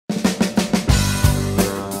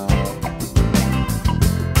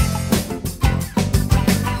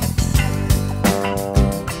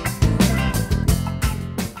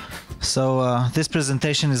So this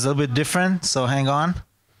presentation is a little bit different, so hang on.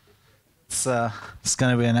 It's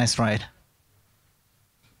going to be a nice ride.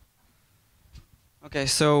 Okay,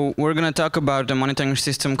 so we're going to talk about a monitoring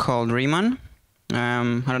system called Riemann.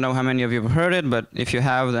 I don't know how many of you have heard it, but if you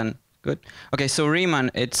have, then good. Okay, so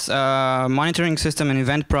Riemann, it's a monitoring system and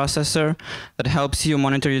event processor that helps you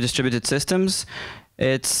monitor your distributed systems.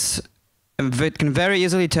 It can very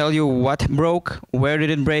easily tell you what broke, where did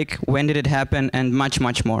it break, when did it happen, and much,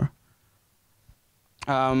 much more.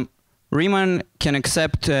 Riemann can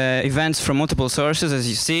accept events from multiple sources, as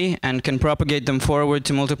you see, and can propagate them forward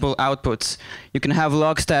to multiple outputs. You can have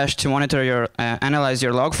Logstash to monitor your, analyze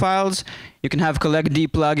your log files. You can have collectd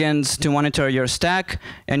plugins to monitor your stack,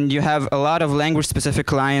 and you have a lot of language-specific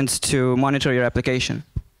clients to monitor your application.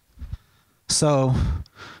 So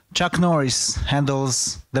Chuck Norris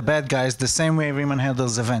handles the bad guys the same way Riemann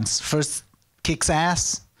handles events. First kicks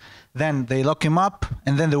ass, then they lock him up,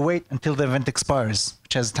 and then they wait until the event expires,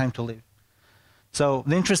 which has time to live. So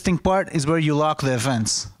the interesting part is where you lock the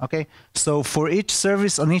events. Okay. So for each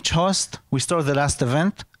service on each host, we store the last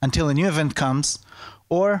event until a new event comes,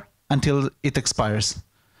 or until it expires.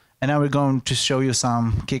 And now we're going to show you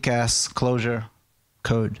some kick-ass closure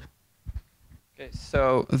code. Okay,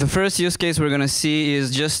 so the first use case we're going to see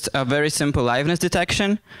is just a very simple liveness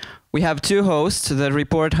detection. We have two hosts that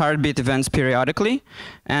report heartbeat events periodically,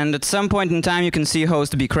 and at some point in time you can see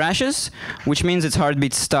host B crashes, which means its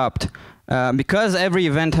heartbeat stopped. Because every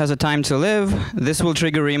event has a time to live, this will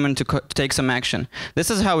trigger Riemann to take some action. This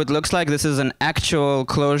is how it looks like. This is an actual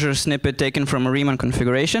closure snippet taken from a Riemann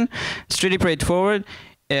configuration. It's really straightforward.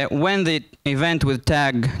 When the event with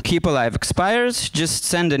tag keep alive expires, just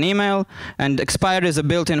send an email, and expired is a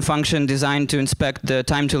built-in function designed to inspect the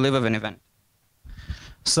time to live of an event.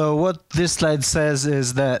 So what this slide says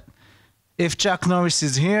is that if Chuck Norris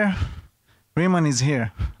is here, Riemann is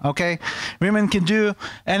here, okay? Riemann can do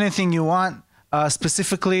anything you want,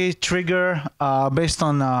 specifically trigger based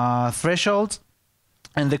on thresholds.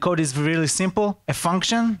 And the code is really simple, a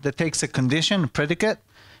function that takes a condition, a predicate,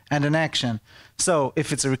 and an action. So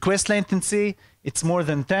if it's a request latency, it's more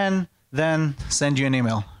than 10, then send you an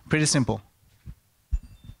email. Pretty simple.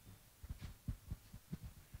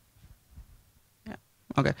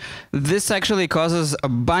 Okay. This actually causes a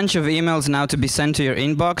bunch of emails now to be sent to your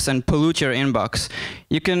inbox and pollute your inbox.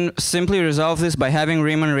 You can simply resolve this by having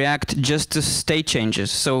Riemann react just to state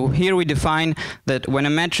changes. So here we define that when a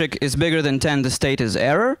metric is bigger than 10, the state is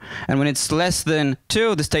error, and when it's less than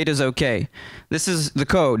 2, the state is okay. This is the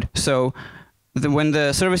code. So when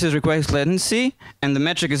the service is request latency and the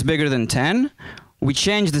metric is bigger than 10, we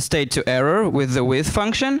change the state to error with the with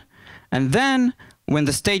function, and then when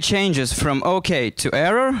the state changes from OK to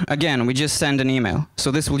error, again, we just send an email. So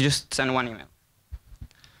this will just send one email.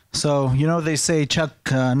 So, you know, they say Chuck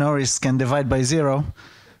Norris can divide by 0.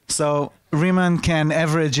 So Riemann can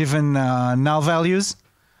average even null values.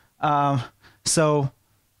 So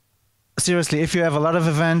seriously, if you have a lot of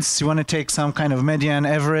events, you want to take some kind of median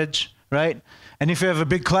average, right? And if you have a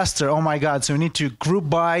big cluster, oh my God, so you need to group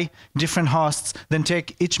by different hosts, then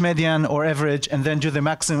take each median or average, and then do the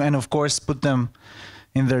maximum, and of course, put them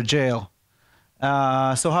in their jail.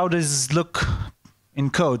 So how does this look in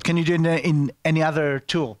code? Can you do it in any other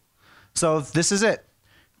tool? So this is it.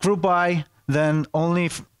 Group by, then only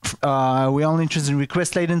we only interested in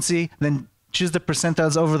request latency, then choose the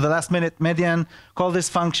percentiles over the last minute median, call this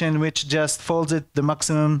function, which just folds it the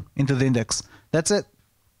maximum into the index. That's it.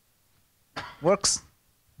 Works.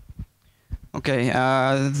 Okay,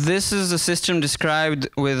 this is a system described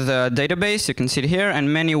with a database. You can see it here,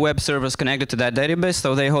 and many web servers connected to that database,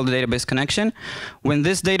 so they hold the database connection. When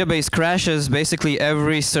this database crashes, basically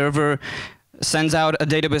every server sends out a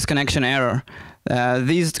database connection error.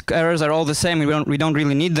 These errors are all the same. We don't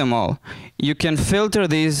really need them all. You can filter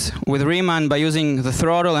these with Riemann by using the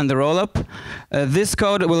throttle and the rollup. This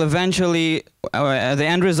code will eventually, the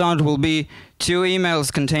end result will be 2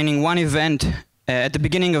 emails containing 1 event at the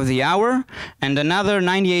beginning of the hour and another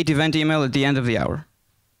 98 event email at the end of the hour.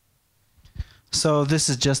 So this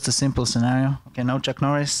is just a simple scenario. Okay, no Chuck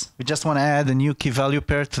Norris. We just want to add a new key value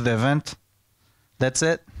pair to the event. That's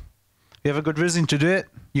it. If you have a good reason to do it,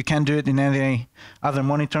 you can do it in any other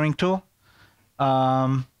monitoring tool.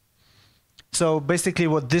 So basically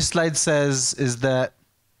what this slide says is that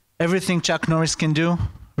everything Chuck Norris can do,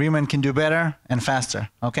 Riemann can do better and faster,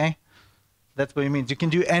 okay? That's what it means. You can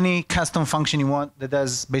do any custom function you want that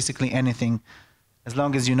does basically anything, as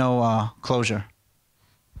long as you know closure.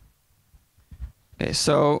 Okay,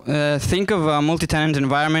 so think of a multi-tenant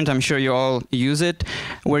environment. I'm sure you all use it,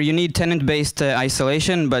 where you need tenant-based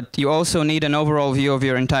isolation, but you also need an overall view of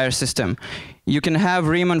your entire system. you can have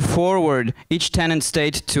Riemann forward each tenant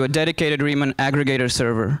state to a dedicated Riemann aggregator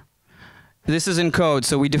server. This is in code,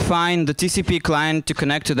 so we define the TCP client to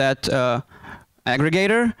connect to that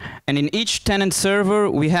aggregator, and in each tenant server,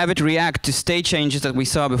 we have it react to state changes that we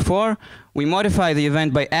saw before. We modify the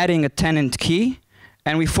event by adding a tenant key,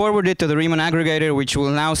 and we forward it to the Riemann aggregator, which will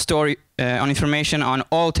now store on information on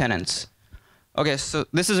all tenants. Okay, so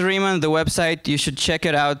this is Riemann, the website. You should check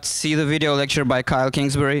it out. See the video lecture by Kyle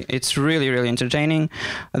Kingsbury. It's really, really entertaining.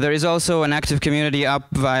 There is also an active community up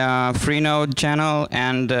via Freenode channel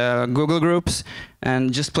and Google groups,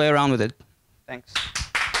 and just play around with it. Thanks.